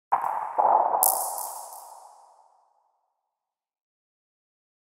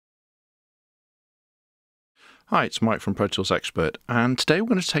Hi, it's Mike from Pro Tools Expert, and today we're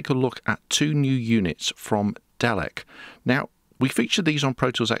going to take a look at two new units from DELEC. Now, we featured these on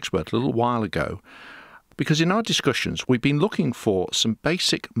Pro Tools Expert a little while ago because in our discussions we've been looking for some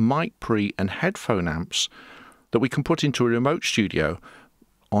basic mic pre and headphone amps that we can put into a remote studio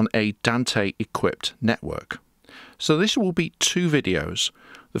on a Dante equipped network. So this will be two videos.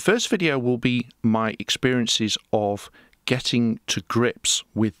 The first video will be my experiences of getting to grips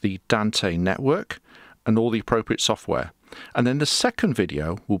with the Dante network and all the appropriate software. And then the second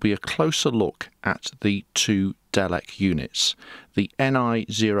video will be a closer look at the two DELEC units, the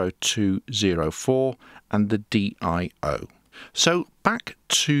NI0204 and the DIO. So back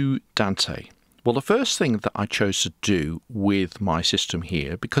to Dante. Well, the first thing that I chose to do with my system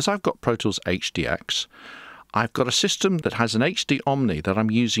here, because I've got Pro Tools HDX, I've got a system that has an HD Omni that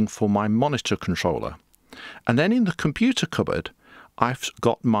I'm using for my monitor controller. And then in the computer cupboard, I've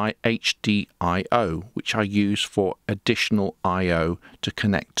got my HDIO, which I use for additional I/O to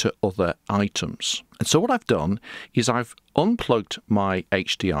connect to other items. And so what I've done is I've unplugged my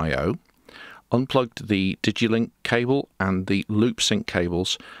HDIO, unplugged the DigiLink cable and the loop sync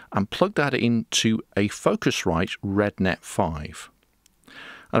cables, and plugged that into a Focusrite RedNet 5.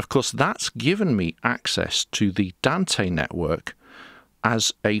 And of course that's given me access to the Dante network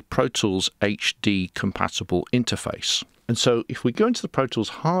as a Pro Tools HD compatible interface. And so if we go into the Pro Tools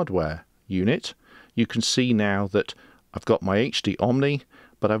hardware unit, you can see now that I've got my HD Omni,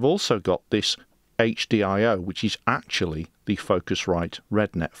 but I've also got this HDIO, which is actually the Focusrite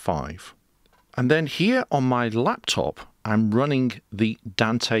RedNet 5. And then here on my laptop, I'm running the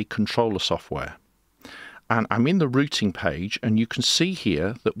Dante controller software. And I'm in the routing page, and you can see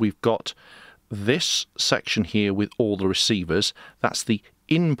here that we've got this section here with all the receivers. That's the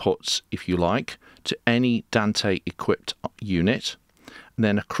inputs, if you like, to any Dante equipped unit. And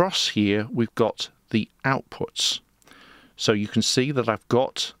then across here we've got the outputs. So you can see that I've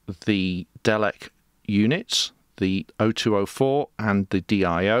got the DELEC units, the 0204 and the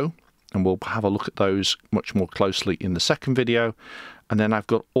DIO, and we'll have a look at those much more closely in the second video. And then I've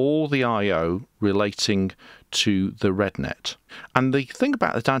got all the I/O relating to the RedNet. And the thing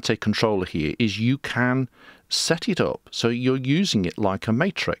about the Dante controller here is you can set it up so you're using it like a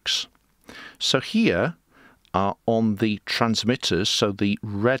matrix. So here are on the transmitters, so the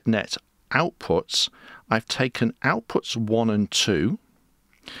RedNet outputs, I've taken outputs 1 and 2,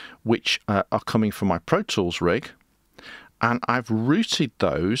 which are coming from my Pro Tools rig, and I've routed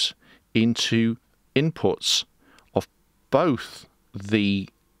those into inputs of both the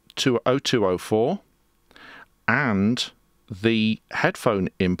 0204 and the headphone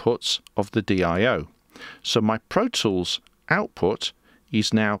inputs of the DIO. So my Pro Tools output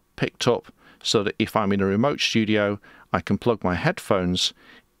is now picked up so that if I'm in a remote studio, I can plug my headphones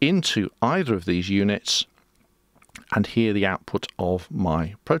into either of these units and hear the output of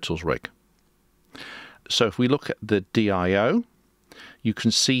my Pro Tools rig. So if we look at the DIO, you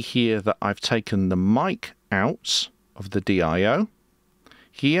can see here that I've taken the mic outs of the DIO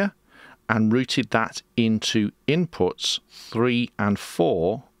here and routed that into inputs 3 and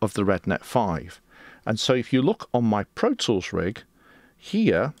 4 of the RedNet 5. And so if you look on my Pro Tools rig,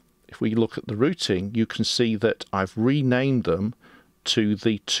 here, if we look at the routing, you can see that I've renamed them to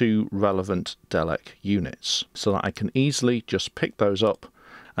the two relevant DELEC units so that I can easily just pick those up.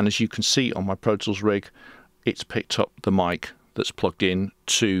 And as you can see on my Pro Tools rig, it's picked up the mic that's plugged in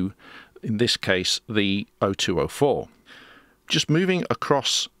to, in this case, the 0204. Just moving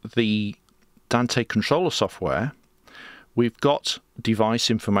across the Dante controller software, we've got device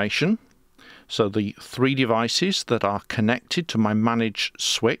information. So the 3 devices that are connected to my managed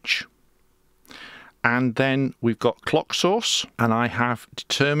switch. And then we've got clock source, and I have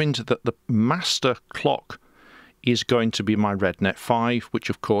determined that the master clock is going to be my RedNet 5, which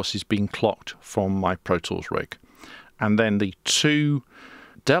of course is being clocked from my Pro Tools rig. And then the 2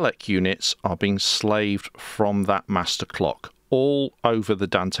 DELEC units are being slaved from that master clock all over the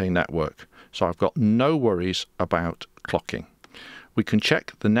Dante network. So I've got no worries about clocking. We can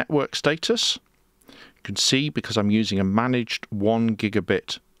check the network status. You can see because I'm using a managed 1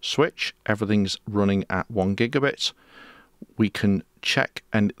 gigabit switch, everything's running at 1 gigabit. We can check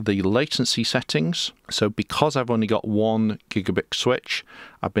the latency settings. So because I've only got 1 gigabit switch,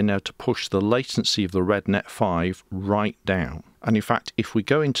 I've been able to push the latency of the RedNet 5 right down. And in fact, if we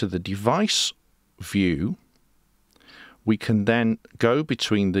go into the device view, we can then go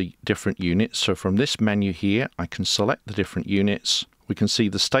between the different units. So from this menu here, I can select the different units. We can see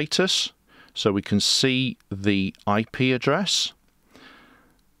the status. So we can see the IP address.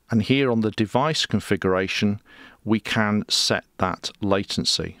 And here on the device configuration, we can set that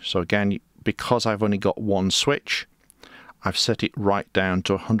latency. So again, because I've only got one switch, I've set it right down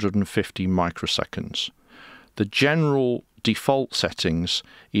to 150 microseconds. The general default settings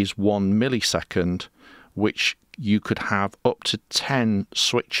is 1 millisecond, which you could have up to 10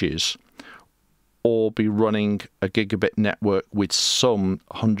 switches or be running a gigabit network with some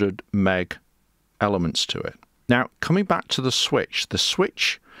 100 meg elements to it. Now, coming back to the switch,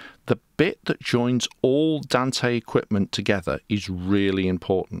 the bit that joins all Dante equipment together is really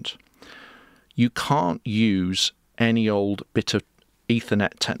important. You can't use any old bit of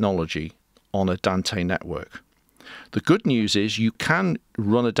Ethernet technology on a Dante network. The good news is you can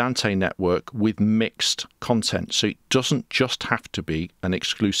run a Dante network with mixed content, so it doesn't just have to be an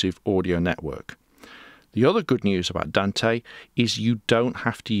exclusive audio network. The other good news about Dante is you don't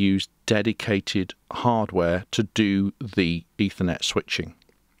have to use dedicated hardware to do the Ethernet switching.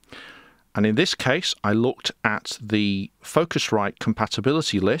 And in this case, I looked at the Focusrite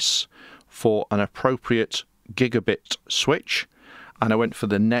compatibility lists for an appropriate gigabit switch, and I went for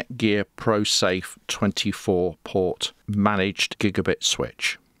the Netgear ProSafe 24-port managed gigabit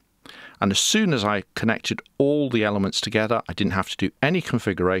switch. And as soon as I connected all the elements together, I didn't have to do any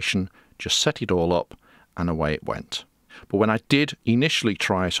configuration, just set it all up, and away it went. But when I did initially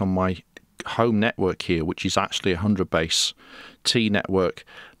try it on my home network here, which is actually a 100 base T network,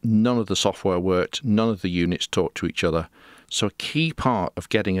 none of the software worked, none of the units talked to each other. So a key part of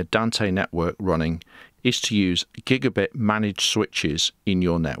getting a Dante network running is to use gigabit managed switches in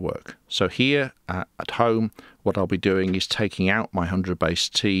your network. So here at home, what I'll be doing is taking out my 100 base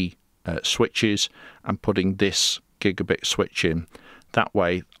T switches and putting this gigabit switch in. That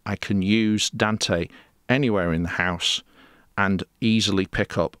way I can use Dante anywhere in the house and easily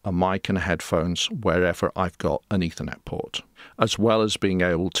pick up a mic and headphones wherever I've got an Ethernet port, as well as being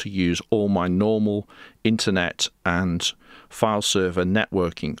able to use all my normal internet and file server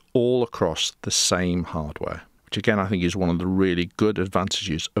networking all across the same hardware, which again I think is one of the really good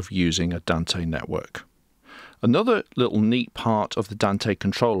advantages of using a Dante network. Another little neat part of the Dante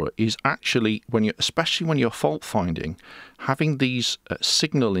controller is actually, especially when you're fault finding, having these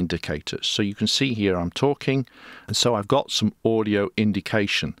signal indicators. So you can see here I'm talking, and so I've got some audio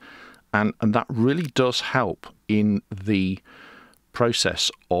indication, and that really does help in the process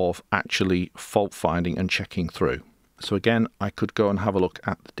of actually fault finding and checking through. So again, I could go and have a look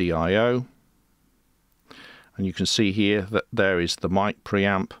at the DIO, and you can see here that there is the mic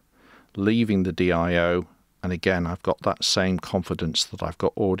preamp leaving the DIO. And again, I've got that same confidence that I've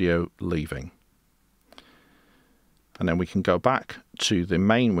got audio leaving. And then we can go back to the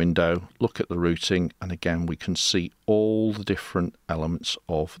main window, look at the routing, and again, we can see all the different elements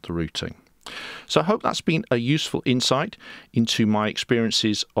of the routing. So I hope that's been a useful insight into my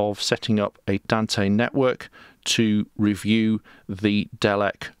experiences of setting up a Dante network to review the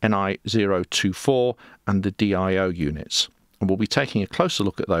DELEC NI0204 and the DIO units. And we'll be taking a closer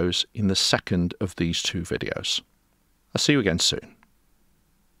look at those in the second of these two videos. I'll see you again soon.